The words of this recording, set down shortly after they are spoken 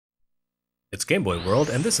It's Game Boy World,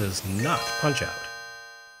 and this is not Punch-Out!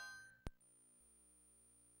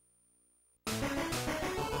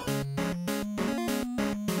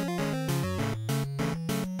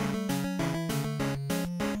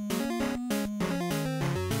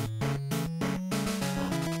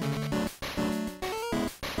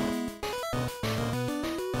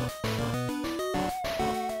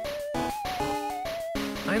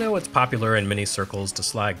 I know it's popular in many circles to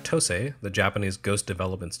slag Tosei, the Japanese ghost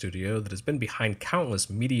development studio that has been behind countless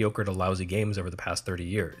mediocre to lousy games over the past 30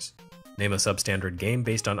 years. Name a substandard game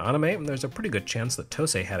based on anime, and there's a pretty good chance that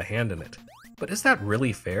Tosei had a hand in it. But is that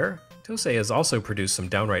really fair? Tosei has also produced some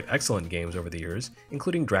downright excellent games over the years,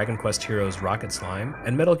 including Dragon Quest Heroes Rocket Slime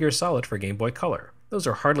and Metal Gear Solid for Game Boy Color. Those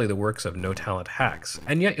are hardly the works of no-talent hacks,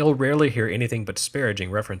 and yet you'll rarely hear anything but disparaging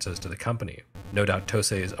references to the company. No doubt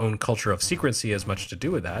Tosei's own culture of secrecy has much to do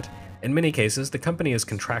with that. In many cases, the company is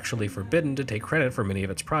contractually forbidden to take credit for many of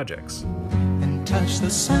its projects. And touch the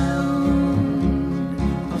sound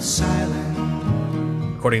of silence.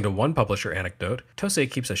 According to one publisher anecdote, Tosei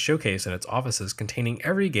keeps a showcase in its offices containing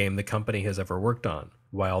every game the company has ever worked on.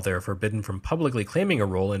 While they're forbidden from publicly claiming a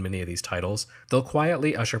role in many of these titles, they'll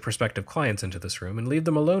quietly usher prospective clients into this room and leave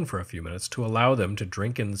them alone for a few minutes to allow them to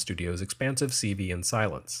drink in the studio's expansive CV in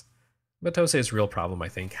silence. But Tosei's real problem, I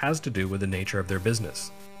think, has to do with the nature of their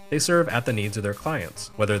business. They serve at the needs of their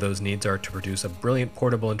clients, whether those needs are to produce a brilliant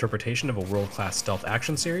portable interpretation of a world-class stealth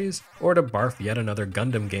action series, or to barf yet another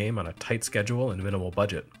Gundam game on a tight schedule and minimal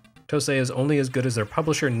budget. Tosei is only as good as their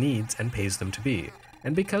publisher needs and pays them to be,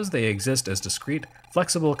 and because they exist as discrete,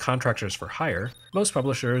 flexible contractors for hire, most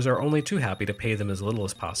publishers are only too happy to pay them as little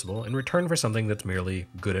as possible in return for something that's merely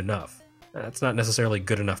good enough. That's not necessarily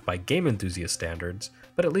good enough by game enthusiast standards,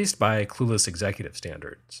 but at least by clueless executive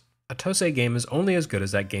standards. A Tosei game is only as good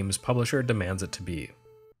as that game's publisher demands it to be.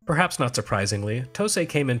 Perhaps not surprisingly, Tosei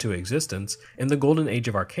came into existence in the golden age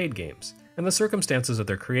of arcade games, and the circumstances of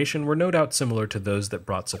their creation were no doubt similar to those that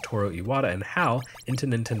brought Satoru Iwata and HAL into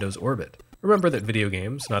Nintendo's orbit. Remember that video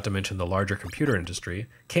games, not to mention the larger computer industry,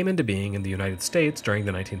 came into being in the United States during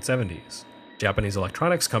the 1970s. Japanese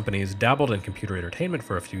electronics companies dabbled in computer entertainment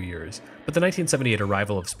for a few years, but the 1978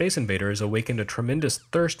 arrival of Space Invaders awakened a tremendous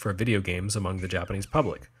thirst for video games among the Japanese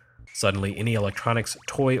public. Suddenly, any electronics,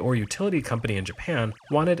 toy, or utility company in Japan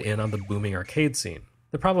wanted in on the booming arcade scene.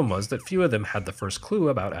 The problem was that few of them had the first clue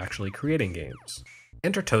about actually creating games.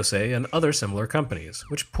 Enter Tosei and other similar companies,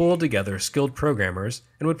 which pooled together skilled programmers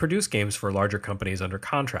and would produce games for larger companies under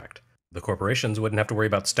contract. The corporations wouldn't have to worry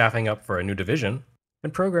about staffing up for a new division,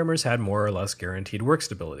 and programmers had more or less guaranteed work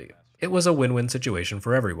stability. It was a win-win situation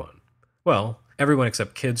for everyone. Well, everyone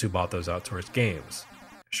except kids who bought those outsourced games.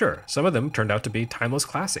 Sure, some of them turned out to be timeless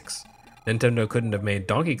classics. Nintendo couldn't have made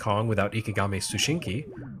Donkey Kong without Ikigami Tsushinki,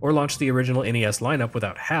 or launched the original NES lineup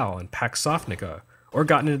without HAL and Pax Softnica, or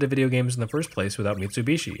gotten into video games in the first place without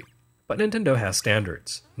Mitsubishi. But Nintendo has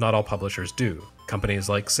standards. Not all publishers do. Companies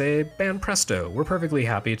like, say, Banpresto were perfectly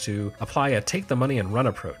happy to apply a take-the-money-and-run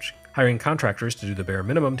approach, hiring contractors to do the bare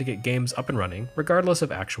minimum to get games up and running, regardless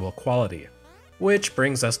of actual quality. Which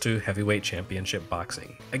brings us to Heavyweight Championship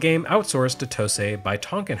Boxing, a game outsourced to Tosei by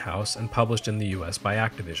Tonkin House and published in the US by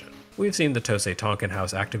Activision. We've seen the Tosei-Tonkin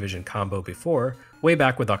House Activision combo before, way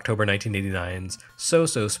back with October 1989's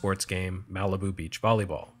so-so sports game Malibu Beach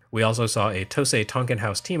Volleyball. We also saw a Tosei-Tonkin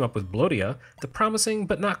House team-up with Blodia, the promising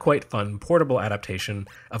but not quite fun portable adaptation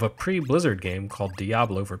of a pre-Blizzard game called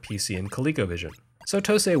Diablo for PC and ColecoVision. So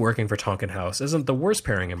Tosei working for Tonkin House isn't the worst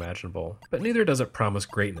pairing imaginable, but neither does it promise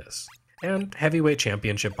greatness. And Heavyweight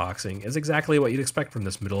Championship Boxing is exactly what you'd expect from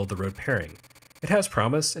this middle-of-the-road pairing. It has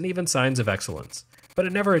promise and even signs of excellence, but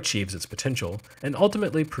it never achieves its potential, and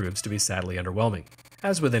ultimately proves to be sadly underwhelming.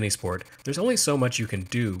 As with any sport, there's only so much you can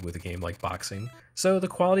do with a game like boxing, so the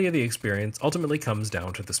quality of the experience ultimately comes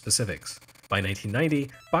down to the specifics. By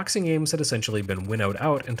 1990, boxing games had essentially been winnowed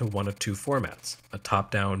out into one of two formats: a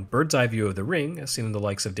top-down, bird's-eye view of the ring, as seen in the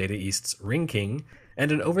likes of Data East's Ring King,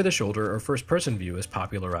 and an over-the-shoulder or first-person view as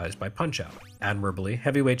popularized by Punch-Out. Admirably,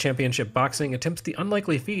 Heavyweight Championship Boxing attempts the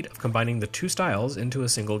unlikely feat of combining the two styles into a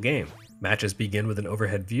single game. Matches begin with an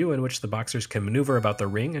overhead view in which the boxers can maneuver about the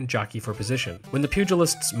ring and jockey for position. When the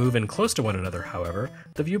pugilists move in close to one another, however,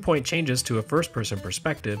 the viewpoint changes to a first-person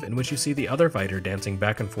perspective in which you see the other fighter dancing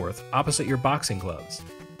back and forth opposite your boxing gloves.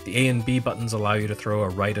 The A and B buttons allow you to throw a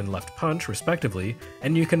right and left punch, respectively,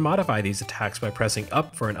 and you can modify these attacks by pressing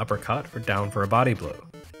up for an uppercut or down for a body blow.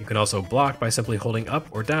 You can also block by simply holding up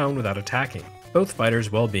or down without attacking. Both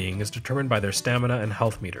fighters' well-being is determined by their stamina and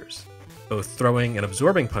health meters. Both throwing and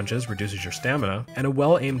absorbing punches reduces your stamina, and a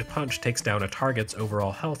well-aimed punch takes down a target's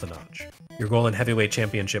overall health a notch. Your goal in heavyweight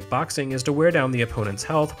championship boxing is to wear down the opponent's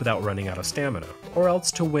health without running out of stamina, or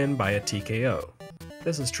else to win by a TKO.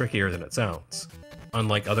 This is trickier than it sounds.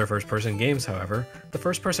 Unlike other first-person games, however, the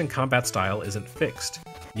first-person combat style isn't fixed.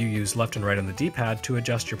 You use left and right on the D-pad to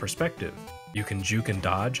adjust your perspective. You can juke and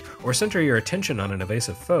dodge, or center your attention on an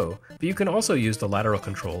evasive foe, but you can also use the lateral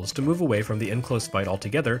controls to move away from the in-close fight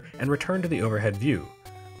altogether and return to the overhead view.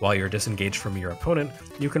 While you're disengaged from your opponent,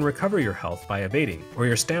 you can recover your health by evading, or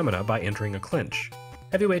your stamina by entering a clinch.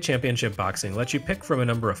 Heavyweight championship boxing lets you pick from a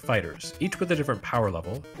number of fighters, each with a different power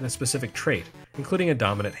level and a specific trait, including a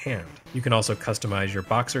dominant hand. You can also customize your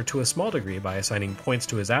boxer to a small degree by assigning points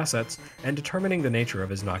to his assets and determining the nature of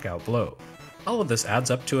his knockout blow. All of this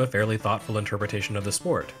adds up to a fairly thoughtful interpretation of the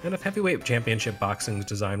sport, and if heavyweight championship boxing's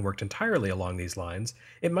design worked entirely along these lines,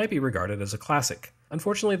 it might be regarded as a classic.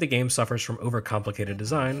 Unfortunately, the game suffers from overcomplicated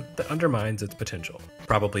design that undermines its potential.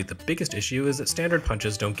 Probably the biggest issue is that standard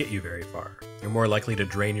punches don't get you very far. You're more likely to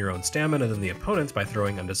drain your own stamina than the opponent's by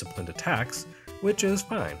throwing undisciplined attacks, which is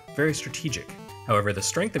fine, very strategic. However, the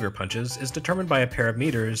strength of your punches is determined by a pair of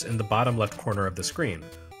meters in the bottom left corner of the screen,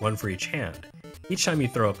 one for each hand. Each time you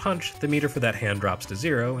throw a punch, the meter for that hand drops to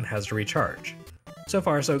 0 and has to recharge. So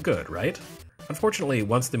far so good, right? Unfortunately,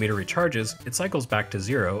 once the meter recharges, it cycles back to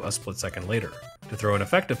 0 a split second later. To throw an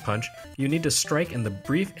effective punch, you need to strike in the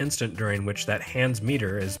brief instant during which that hand's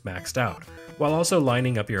meter is maxed out, while also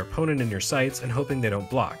lining up your opponent in your sights and hoping they don't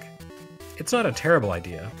block. It's not a terrible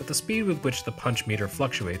idea, but the speed with which the punch meter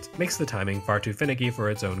fluctuates makes the timing far too finicky for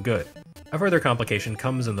its own good. A further complication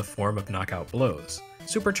comes in the form of knockout blows,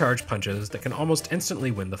 supercharged punches that can almost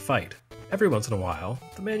instantly win the fight. Every once in a while,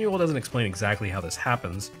 the manual doesn't explain exactly how this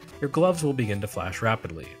happens, your gloves will begin to flash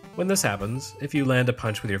rapidly. When this happens, if you land a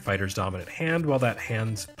punch with your fighter's dominant hand while that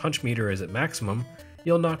hand's punch meter is at maximum,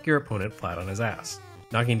 you'll knock your opponent flat on his ass.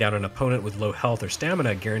 Knocking down an opponent with low health or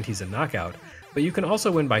stamina guarantees a knockout, but you can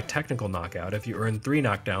also win by technical knockout if you earn 3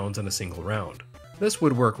 knockdowns in a single round. This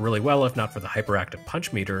would work really well if not for the hyperactive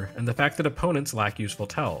punch meter and the fact that opponents lack useful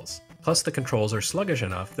tells. Plus, the controls are sluggish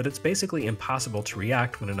enough that it's basically impossible to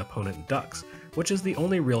react when an opponent ducks, which is the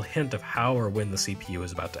only real hint of how or when the CPU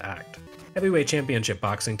is about to act. Heavyweight championship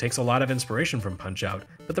boxing takes a lot of inspiration from Punch-Out,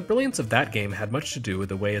 but the brilliance of that game had much to do with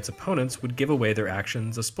the way its opponents would give away their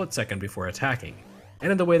actions a split second before attacking,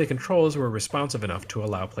 and in the way the controls were responsive enough to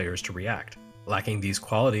allow players to react. Lacking these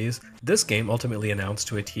qualities, this game ultimately amounts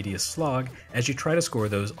to a tedious slog as you try to score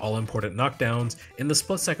those all-important knockdowns in the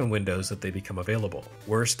split-second windows that they become available.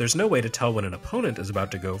 Worse, there's no way to tell when an opponent is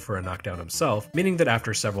about to go for a knockdown himself, meaning that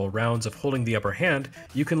after several rounds of holding the upper hand,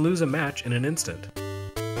 you can lose a match in an instant.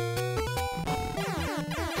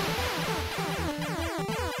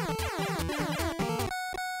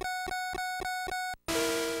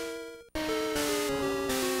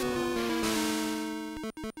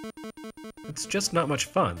 It's just not much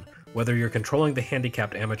fun, whether you're controlling the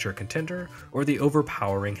handicapped amateur contender or the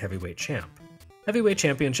overpowering heavyweight champ. Heavyweight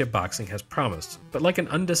championship boxing has promise, but like an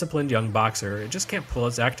undisciplined young boxer, it just can't pull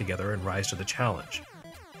its act together and rise to the challenge.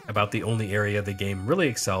 About the only area the game really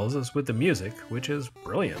excels is with the music, which is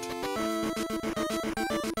brilliant.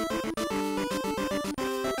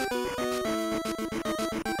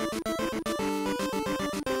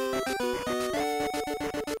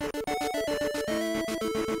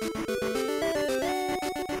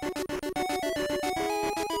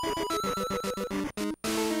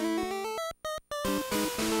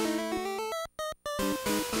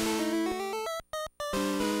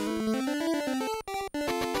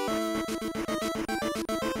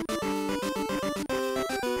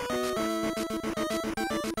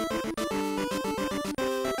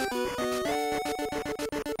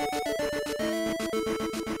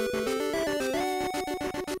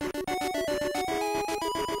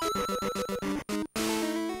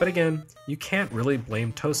 But again, you can't really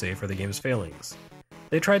blame Tosei for the game's failings.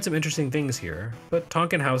 They tried some interesting things here, but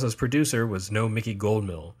Tonkin House's producer was no Mickey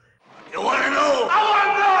Goldmill. You wanna know?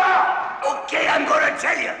 I wanna know! Okay, I'm gonna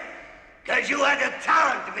tell you. Cause you had the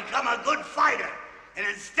talent to become a good fighter, and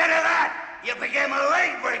instead of that, you became a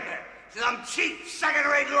leg breaker, some cheap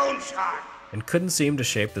second-rate loan shark. And couldn't seem to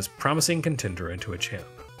shape this promising contender into a champ.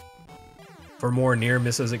 For more near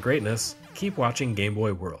misses at greatness, keep watching Game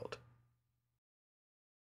Boy World.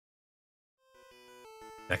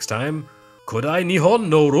 Next time, Kodai Nihon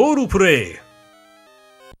no Role Play!